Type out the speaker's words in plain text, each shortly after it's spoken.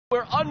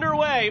are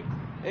underway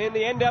in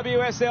the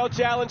NWSL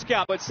Challenge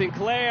Cup. But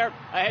Sinclair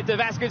ahead to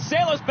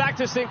Vasconcelos, back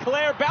to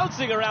Sinclair,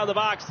 bouncing around the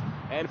box,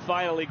 and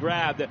finally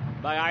grabbed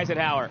by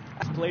Eisenhower.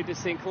 Played to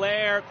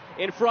Sinclair,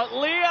 in front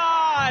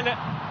Leon,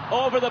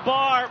 over the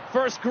bar.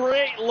 First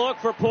great look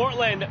for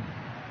Portland,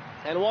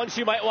 and one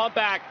she might want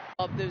back.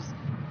 Of those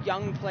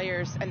young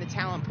players and the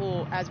talent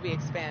pool as we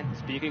expand.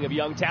 Speaking of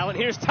young talent,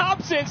 here's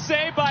Thompson,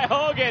 saved by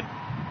Hogan.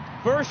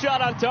 First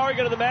shot on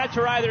target of the match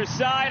for either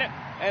side,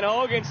 and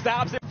Hogan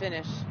stops it.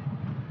 Finish.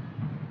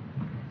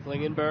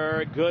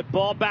 Klingenberg, good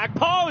ball, back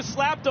post,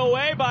 slapped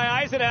away by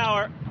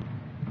Eisenhower.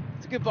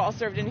 It's a good ball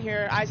served in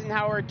here.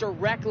 Eisenhower,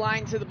 direct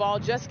line to the ball,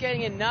 just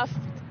getting enough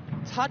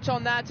touch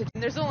on that.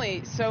 There's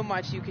only so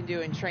much you can do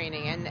in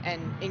training,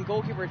 and in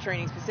goalkeeper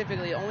training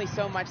specifically, only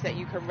so much that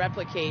you can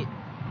replicate.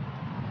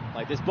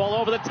 Like this ball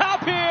over the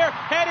top here,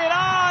 headed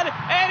on,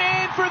 and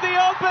in for the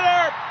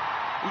opener.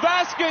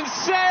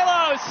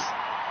 Vasconcelos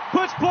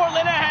puts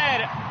Portland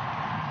ahead.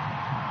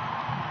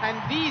 And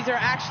these are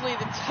actually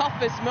the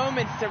toughest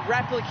moments to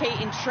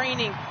replicate in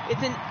training.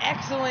 It's an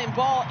excellent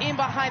ball in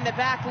behind the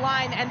back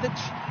line, and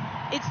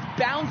it's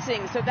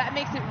bouncing, so that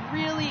makes it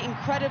really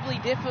incredibly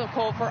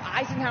difficult for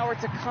Eisenhower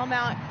to come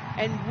out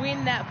and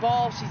win that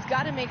ball. She's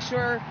got to make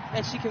sure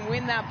that she can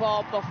win that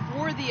ball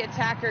before the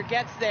attacker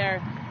gets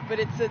there. But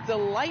it's a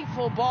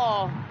delightful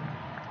ball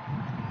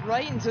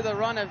right into the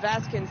run of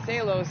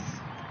Vasconcelos.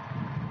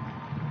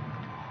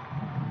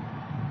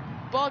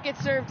 Ball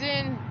gets served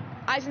in.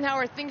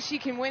 Eisenhower thinks she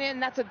can win it,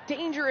 and that's a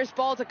dangerous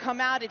ball to come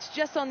out. It's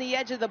just on the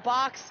edge of the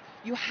box.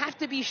 You have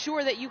to be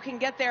sure that you can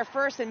get there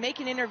first and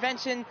make an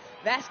intervention.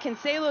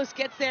 Vasconcelos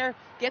gets there,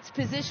 gets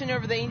position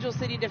over the Angel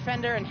City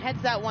defender, and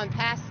heads that one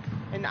past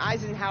an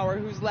Eisenhower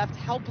who's left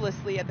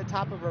helplessly at the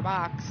top of her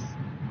box.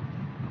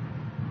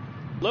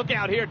 Look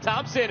out here,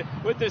 Thompson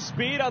with the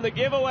speed on the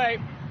giveaway.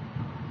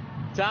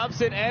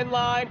 Thompson end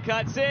line,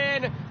 cuts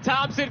in.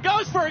 Thompson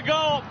goes for a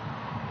goal.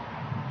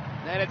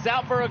 And it's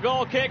out for a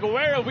goal kick.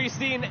 Where have we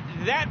seen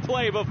that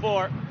play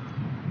before?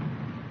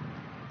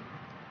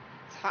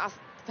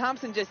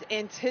 Thompson just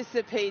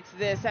anticipates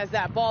this as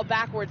that ball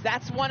backwards.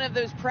 That's one of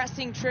those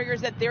pressing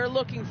triggers that they're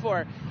looking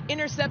for.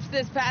 Intercepts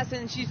this pass,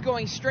 and she's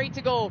going straight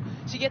to goal.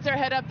 She gets her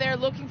head up there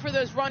looking for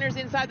those runners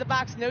inside the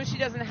box. Knows she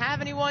doesn't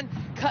have anyone.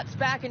 Cuts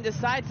back and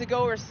decides to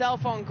go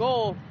herself on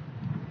goal.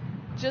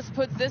 Just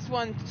puts this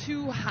one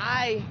too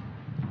high.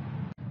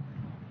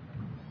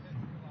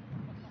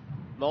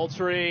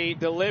 Moultrie,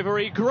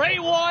 delivery, great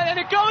one, and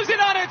it goes in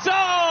on its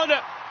own!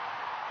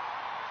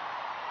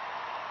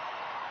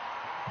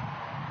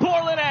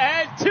 Portland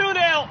ahead,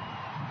 2-0.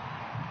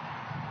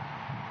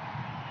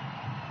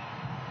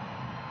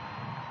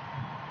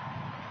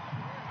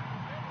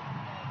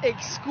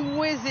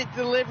 Exquisite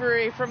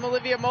delivery from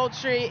Olivia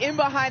Moultrie in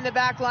behind the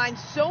back line.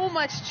 So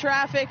much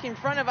traffic in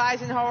front of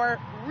Eisenhower.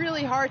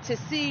 Really hard to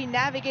see,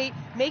 navigate,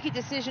 make a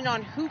decision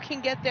on who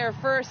can get there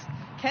first.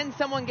 Can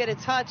someone get a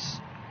touch?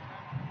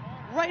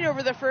 Right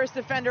over the first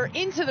defender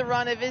into the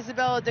run of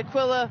Isabella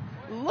D'Aquila.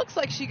 Looks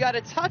like she got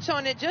a touch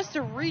on it just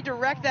to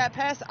redirect that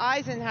past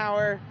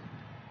Eisenhower.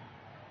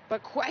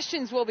 But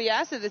questions will be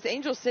asked of this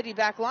Angel City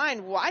back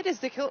line. Why does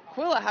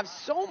D'Aquila have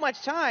so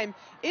much time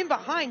in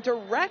behind,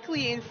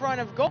 directly in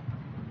front of goal?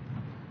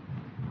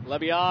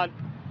 Lebion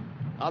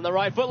on the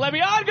right foot.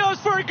 Lebion goes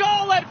for a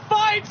goal and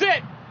finds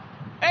it.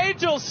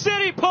 Angel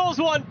City pulls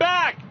one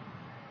back.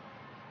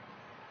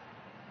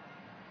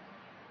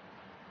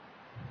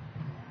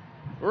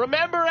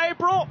 Remember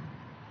April?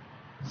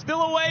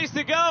 Still a ways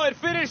to go. It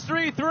finished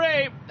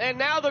 3-3, and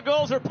now the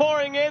goals are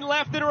pouring in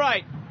left and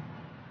right.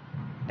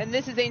 And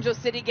this is Angel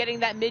City getting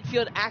that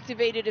midfield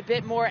activated a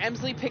bit more.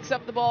 Emsley picks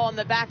up the ball on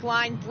the back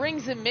line,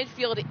 brings the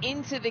midfield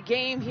into the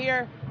game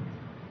here.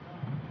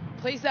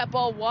 Plays that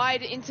ball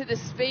wide into the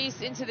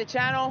space, into the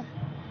channel.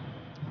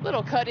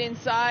 Little cut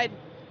inside.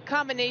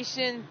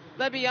 Combination.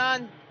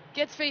 Lebion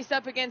gets faced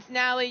up against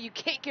Nally. You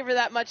can't give her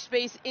that much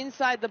space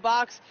inside the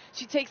box.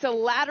 She takes a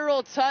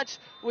lateral touch,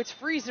 which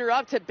frees her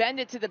up to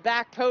bend it to the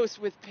back post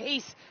with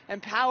pace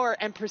and power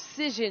and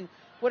precision.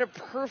 What a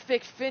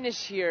perfect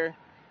finish here.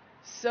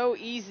 So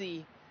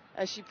easy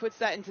as she puts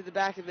that into the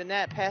back of the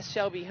net past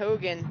Shelby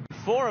Hogan.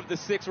 4 of the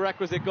 6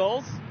 requisite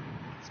goals.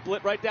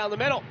 Split right down the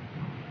middle.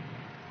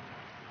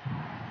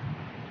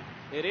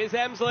 It is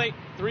Emsley.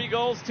 3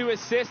 goals, 2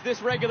 assists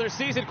this regular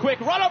season.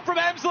 Quick run up from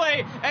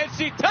Emsley, and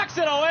she tucks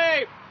it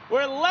away.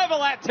 We're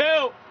level at 2.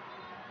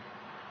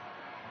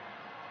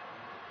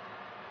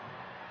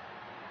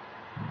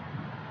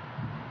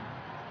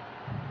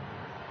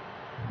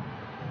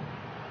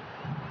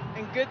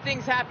 And good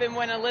things happen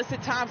when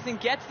Alyssa Thompson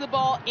gets the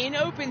ball in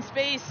open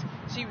space.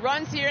 She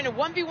runs here in a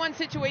 1v1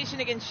 situation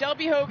against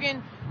Shelby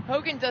Hogan.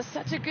 Hogan does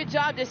such a good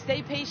job to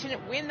stay patient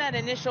and win that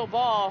initial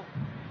ball.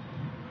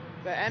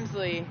 But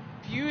Emsley,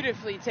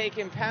 beautifully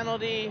taken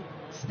penalty,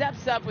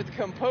 steps up with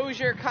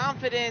composure,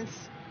 confidence,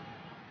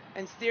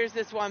 and steers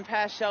this one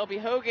past Shelby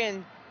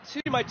Hogan.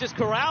 She might just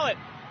corral it.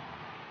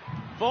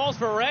 Falls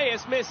for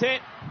Reyes, miss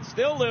hit,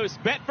 still loose.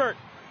 Betford,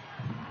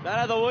 not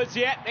out of the woods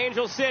yet.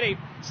 Angel City,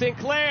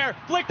 Sinclair,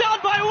 flicked on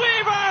by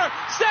Weaver,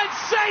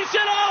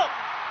 sensational!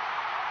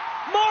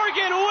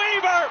 Morgan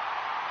Weaver,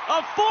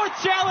 a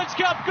 4th Challenge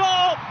Cup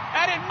goal,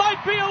 and it might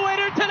be a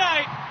winner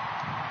tonight.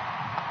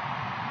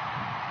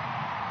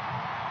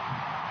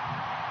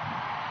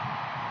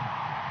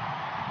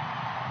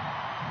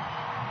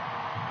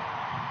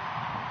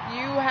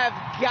 You have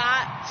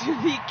got to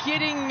be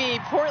kidding me.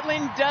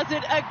 Portland does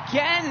it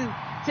again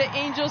to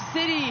Angel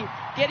City,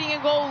 getting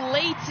a goal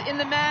late in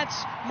the match.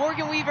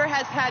 Morgan Weaver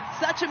has had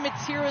such a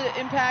material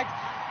impact.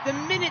 The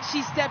minute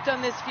she stepped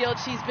on this field,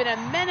 she's been a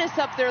menace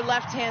up their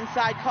left-hand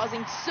side,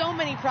 causing so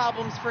many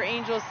problems for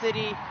Angel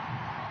City.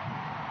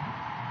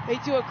 They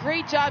do a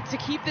great job to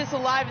keep this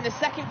alive in the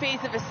second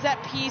phase of a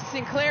set piece.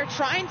 Sinclair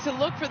trying to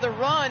look for the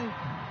run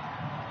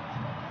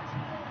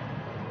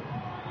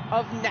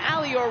of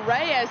Nally or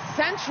Reyes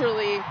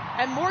centrally,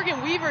 and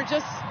Morgan Weaver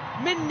just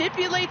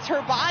manipulates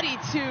her body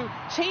to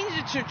change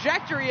the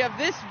trajectory of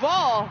this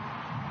ball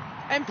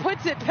and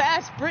puts it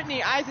past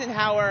Brittany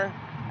Eisenhower,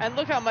 and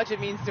look how much it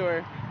means to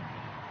her.